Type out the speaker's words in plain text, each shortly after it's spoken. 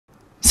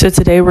So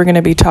today we're going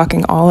to be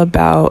talking all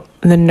about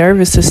the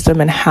nervous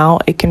system and how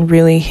it can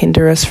really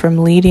hinder us from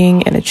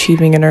leading and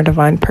achieving in our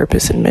divine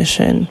purpose and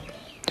mission.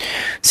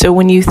 So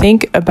when you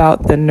think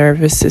about the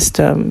nervous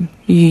system,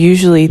 you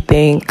usually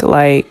think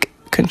like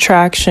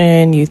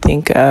contraction, you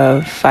think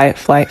of fight,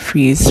 flight,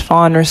 freeze,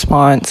 fawn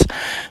response,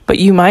 but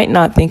you might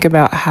not think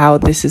about how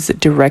this is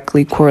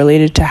directly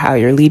correlated to how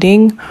you're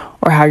leading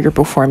or how you're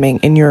performing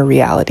in your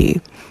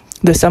reality.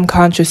 The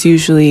subconscious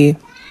usually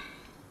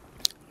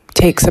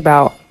takes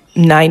about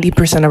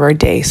 90% of our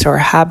day. So our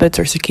habits,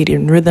 our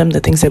circadian rhythm,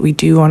 the things that we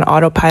do on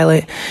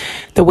autopilot,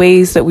 the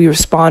ways that we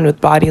respond with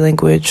body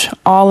language,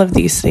 all of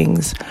these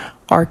things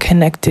are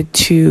connected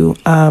to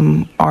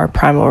our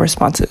primal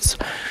responses.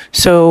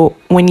 So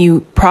when you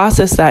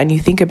process that and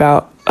you think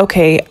about,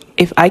 okay,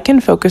 if I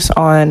can focus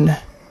on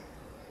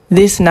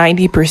this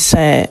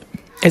 90%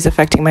 is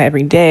affecting my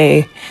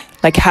everyday,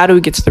 like how do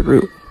we get to the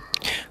root?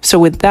 So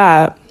with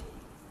that,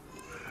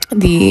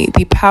 the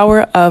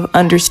power of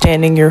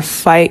understanding your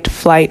fight,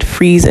 flight,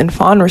 freeze, and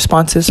fawn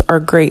responses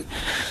are great.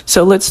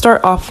 So let's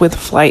start off with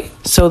flight.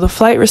 So the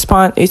flight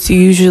response is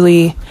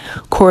usually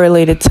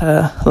correlated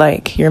to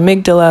like your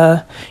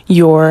amygdala,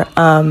 your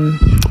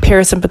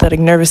parasympathetic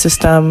nervous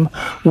system,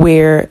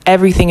 where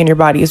everything in your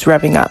body is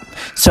revving up.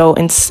 So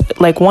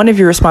like one of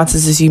your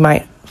responses is you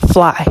might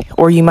fly,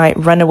 or you might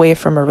run away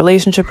from a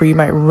relationship, or you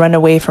might run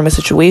away from a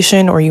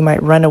situation, or you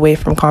might run away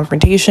from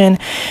confrontation.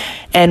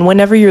 And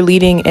whenever you're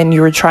leading and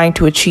you're trying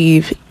to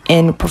achieve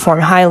and perform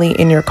highly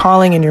in your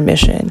calling and your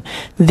mission,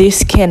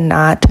 this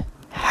cannot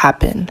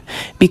happen,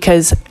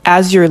 because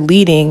as you're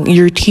leading,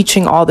 you're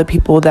teaching all the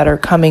people that are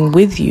coming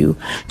with you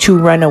to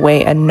run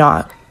away and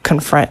not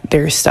confront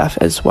their stuff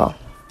as well.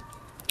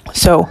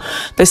 So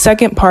the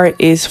second part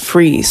is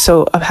freeze.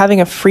 So of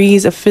having a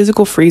freeze, a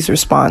physical freeze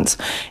response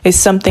is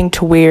something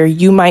to where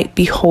you might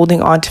be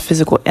holding on to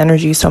physical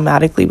energy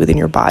somatically within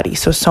your body.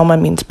 So soma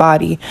means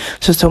body.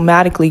 So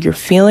somatically you're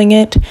feeling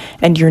it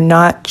and you're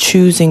not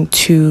choosing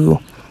to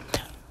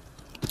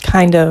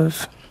kind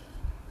of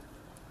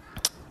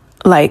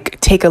like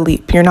take a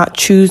leap. You're not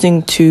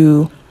choosing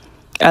to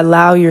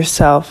allow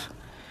yourself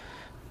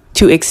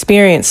to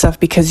experience stuff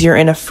because you're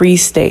in a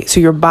freeze state. So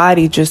your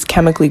body just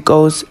chemically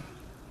goes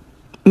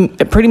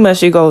pretty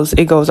much it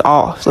goes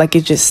off, like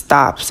it just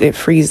stops, it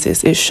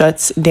freezes, it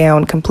shuts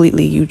down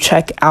completely. You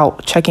check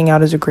out. Checking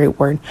out is a great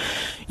word.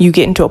 You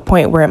get into a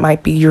point where it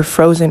might be you're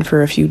frozen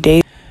for a few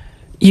days.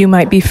 You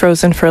might be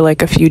frozen for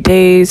like a few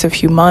days, a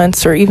few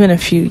months, or even a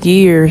few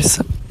years,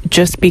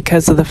 just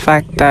because of the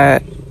fact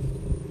that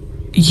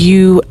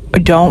you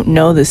don't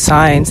know the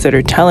signs that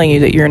are telling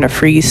you that you're in a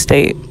freeze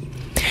state.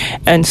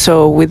 And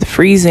so with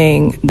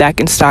freezing, that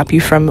can stop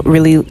you from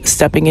really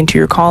stepping into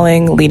your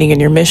calling, leading in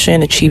your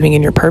mission, achieving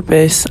in your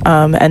purpose.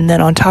 And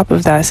then on top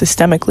of that,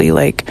 systemically,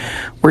 like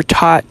we're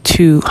taught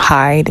to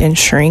hide and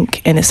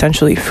shrink and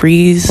essentially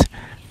freeze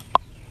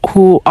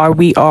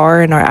we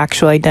are and our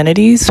actual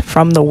identities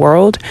from the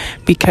world,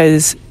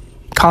 because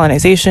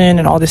colonization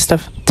and all this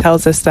stuff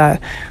tells us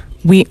that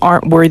we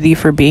aren't worthy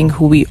for being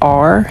who we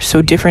are.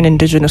 So different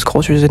indigenous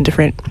cultures and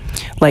different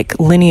like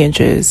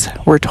lineages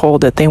were told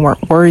that they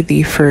weren't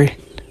worthy for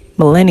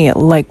millennia,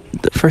 like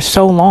for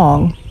so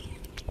long,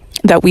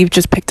 that we've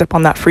just picked up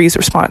on that freeze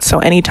response. So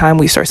anytime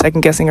we start second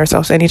guessing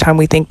ourselves, anytime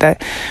we think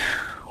that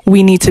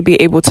we need to be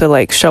able to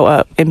like show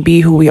up and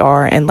be who we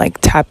are and like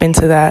tap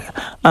into that,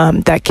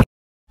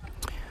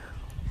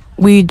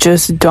 we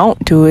just don't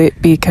do it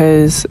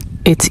because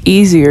it's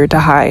easier to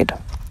hide.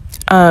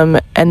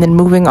 And then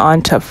moving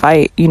on to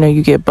fight,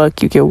 you get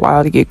buck, you get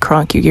wild, you get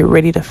crunk, you get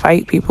ready to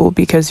fight people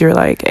because you're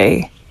like,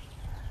 hey,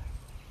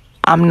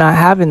 I'm not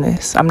having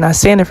this. I'm not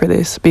standing for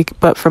this.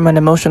 But from an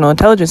emotional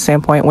intelligence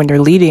standpoint, when you're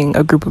leading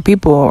a group of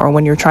people or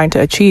when you're trying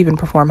to achieve and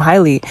perform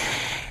highly,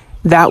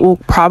 that will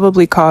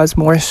probably cause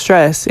more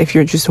stress if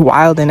you're just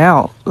wilding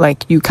out.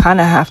 Like you kind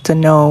of have to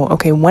know,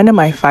 okay, when am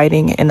I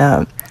fighting in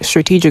a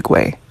strategic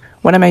way?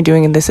 When am I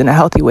doing this in a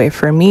healthy way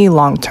for me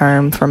long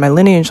term, for my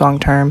lineage long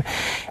term?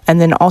 And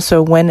then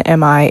also, when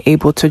am I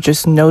able to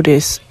just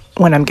notice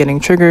when I'm getting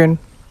triggered,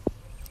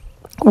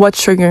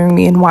 what's triggering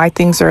me and why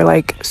things are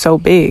like so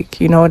big?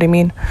 You know what I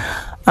mean?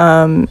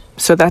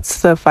 So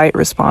that's the fight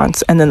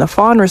response. And then the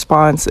fawn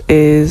response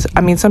is,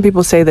 some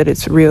people say that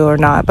it's real or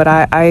not, but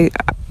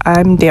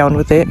I'm down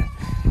with it.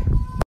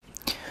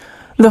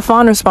 The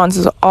fawn response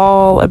is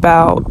all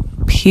about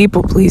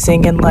people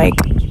pleasing and like,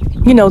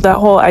 that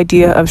whole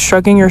idea of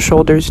shrugging your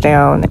shoulders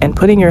down and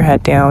putting your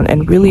head down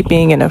and really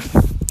being in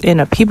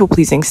a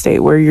people-pleasing state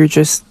where you're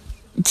just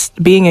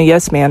being a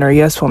yes man or a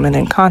yes woman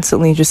and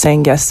constantly just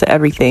saying yes to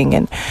everything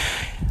and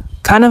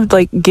kind of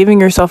like giving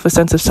yourself a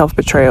sense of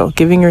self-betrayal,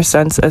 giving your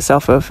sense a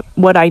self of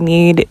what I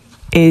need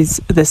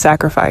is the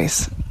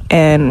sacrifice.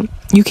 And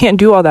you can't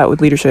do all that with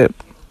leadership.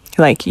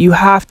 Like you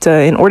have to,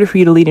 in order for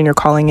you to lead in your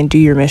calling and do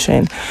your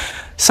mission,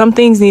 some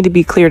things need to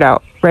be cleared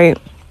out, right?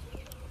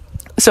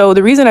 So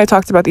the reason I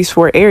talked about these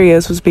 4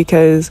 areas was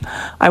because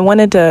I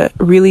wanted to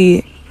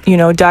really,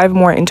 dive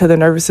more into the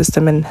nervous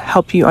system and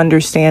help you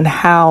understand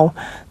how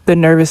the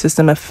nervous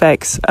system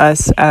affects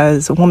us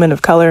as women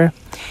of color,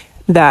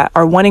 that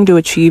are wanting to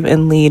achieve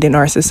and lead in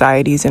our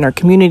societies, in our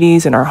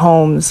communities, in our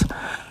homes.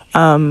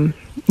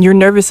 Your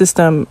nervous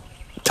system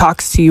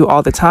talks to you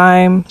all the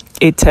time.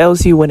 It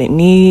tells you what it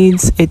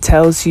needs. It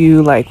tells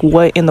you like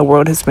what in the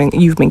world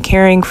you've been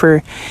carrying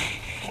for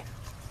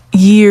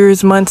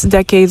years, months,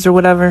 decades, or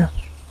whatever.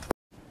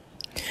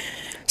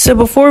 So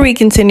before we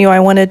continue, I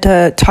wanted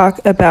to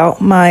talk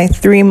about my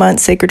 3-month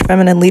Sacred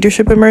Feminine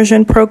Leadership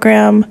Immersion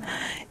program.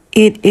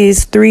 It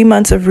is 3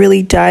 months of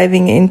really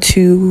diving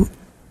into,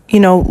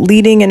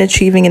 leading and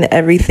achieving in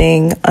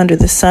everything under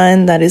the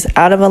sun that is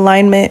out of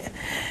alignment,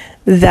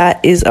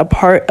 that is a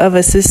part of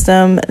a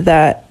system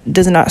that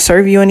does not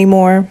serve you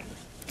anymore,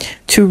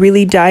 to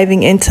really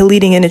diving into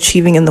leading and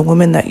achieving in the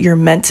woman that you're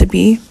meant to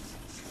be.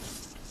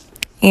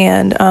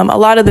 And a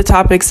lot of the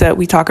topics that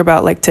we talk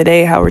about, like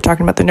today, how we're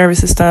talking about the nervous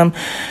system,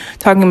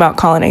 talking about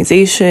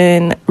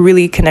colonization,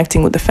 really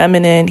connecting with the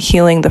feminine,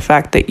 healing the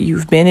fact that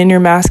you've been in your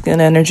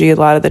masculine energy a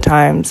lot of the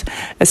times,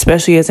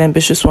 especially as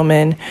ambitious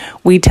women.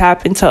 We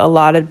tap into a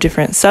lot of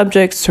different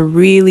subjects to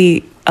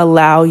really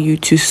allow you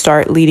to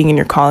start leading in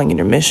your calling and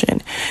your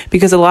mission.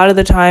 Because a lot of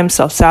the time,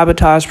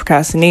 self-sabotage,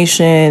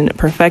 procrastination,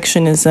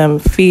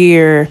 perfectionism,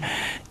 fear,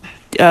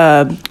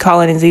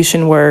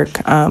 colonization work,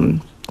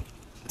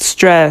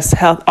 stress,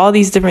 health, all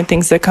these different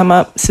things that come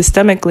up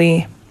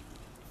systemically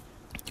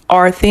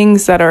are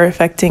things that are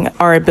affecting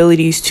our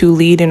abilities to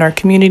lead in our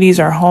communities,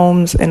 our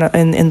homes, and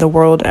in the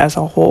world as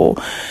a whole.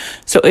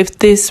 So if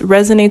this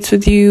resonates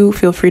with you,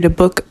 feel free to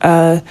book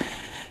a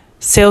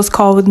sales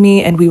call with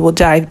me and we will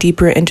dive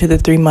deeper into the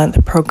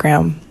 3-month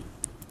program.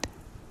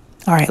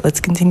 All right,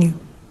 let's continue.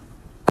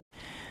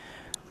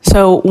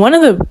 So one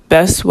of the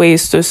best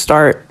ways to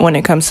start when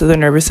it comes to the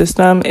nervous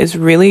system is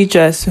really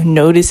just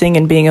noticing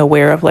and being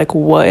aware of like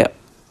what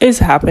is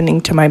happening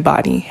to my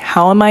body.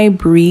 How am I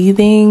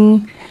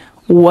breathing?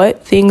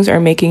 What things are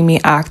making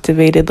me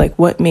activated? Like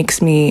what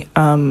makes me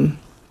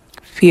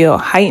feel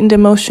heightened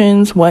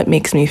emotions? What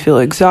makes me feel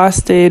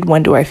exhausted?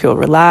 When do I feel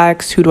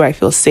relaxed? Who do I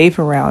feel safe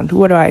around?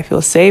 What do I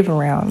feel safe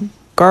around?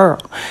 Girl,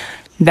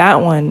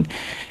 that one.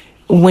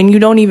 When you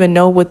don't even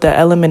know what the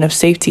element of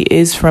safety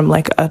is from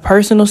like a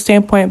personal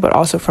standpoint, but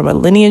also from a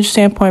lineage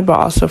standpoint, but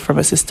also from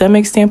a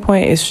systemic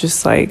standpoint, it's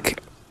just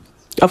like,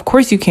 of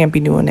course you can't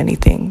be doing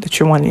anything that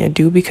you're wanting to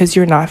do because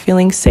you're not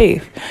feeling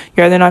safe.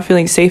 You're either not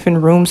feeling safe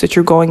in rooms that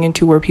you're going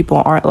into where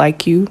people aren't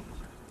like you.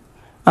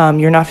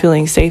 You're not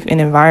feeling safe in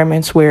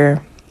environments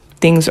where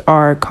things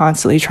are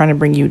constantly trying to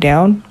bring you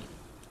down.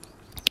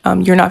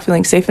 You're not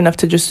feeling safe enough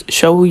to just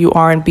show who you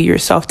are and be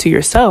yourself to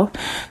yourself.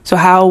 So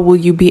how will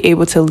you be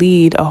able to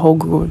lead a whole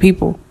group of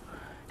people?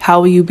 How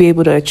will you be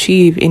able to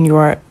achieve in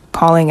your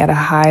calling at a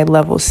high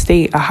level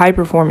state, a high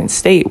performance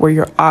state where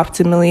you're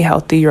optimally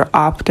healthy, you're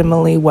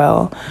optimally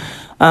well?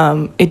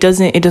 It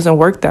doesn't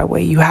work that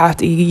way.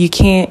 You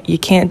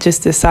can't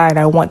just decide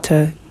I want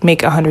to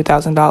make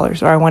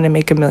 $100,000 or I want to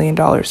make $1 million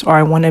or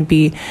I want to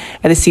be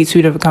at the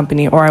C-suite of a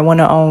company or I want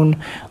to own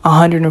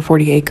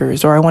 140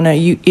 acres or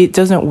it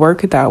doesn't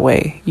work that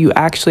way. You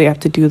actually have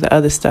to do the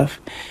other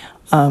stuff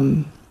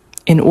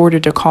in order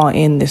to call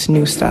in this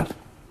new stuff.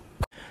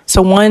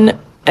 So one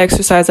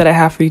exercise that I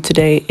have for you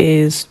today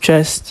is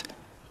just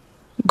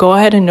go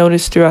ahead and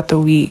notice throughout the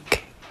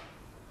week,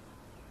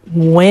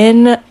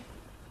 when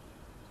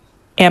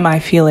am I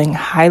feeling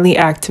highly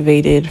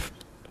activated?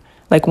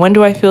 Like when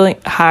do I feel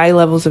high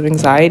levels of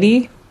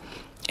anxiety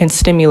and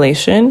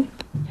stimulation?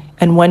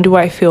 And when do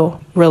I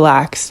feel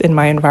relaxed in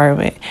my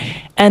environment?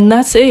 And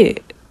that's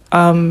it.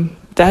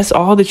 That's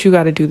all that you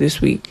got to do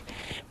this week.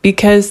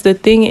 Because the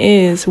thing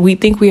is, we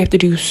think we have to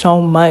do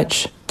so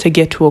much to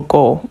get to a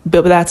goal.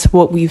 But that's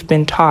what we've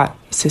been taught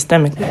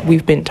systemically.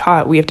 We've been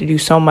taught we have to do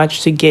so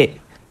much to get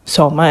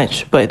so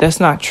much. But that's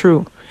not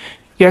true.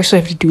 You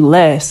actually have to do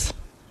less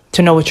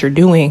to know what you're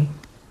doing,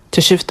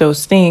 to shift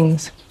those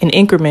things in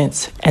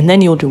increments, and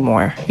then you'll do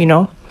more, So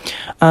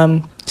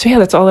yeah,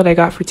 that's all that I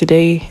got for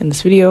today in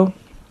this video.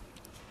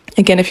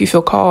 Again, if you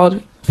feel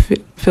called,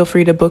 feel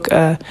free to book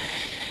a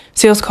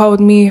sales call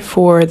with me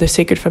for the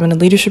Sacred Feminine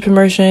Leadership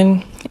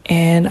Immersion,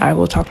 and I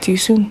will talk to you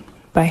soon.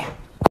 Bye.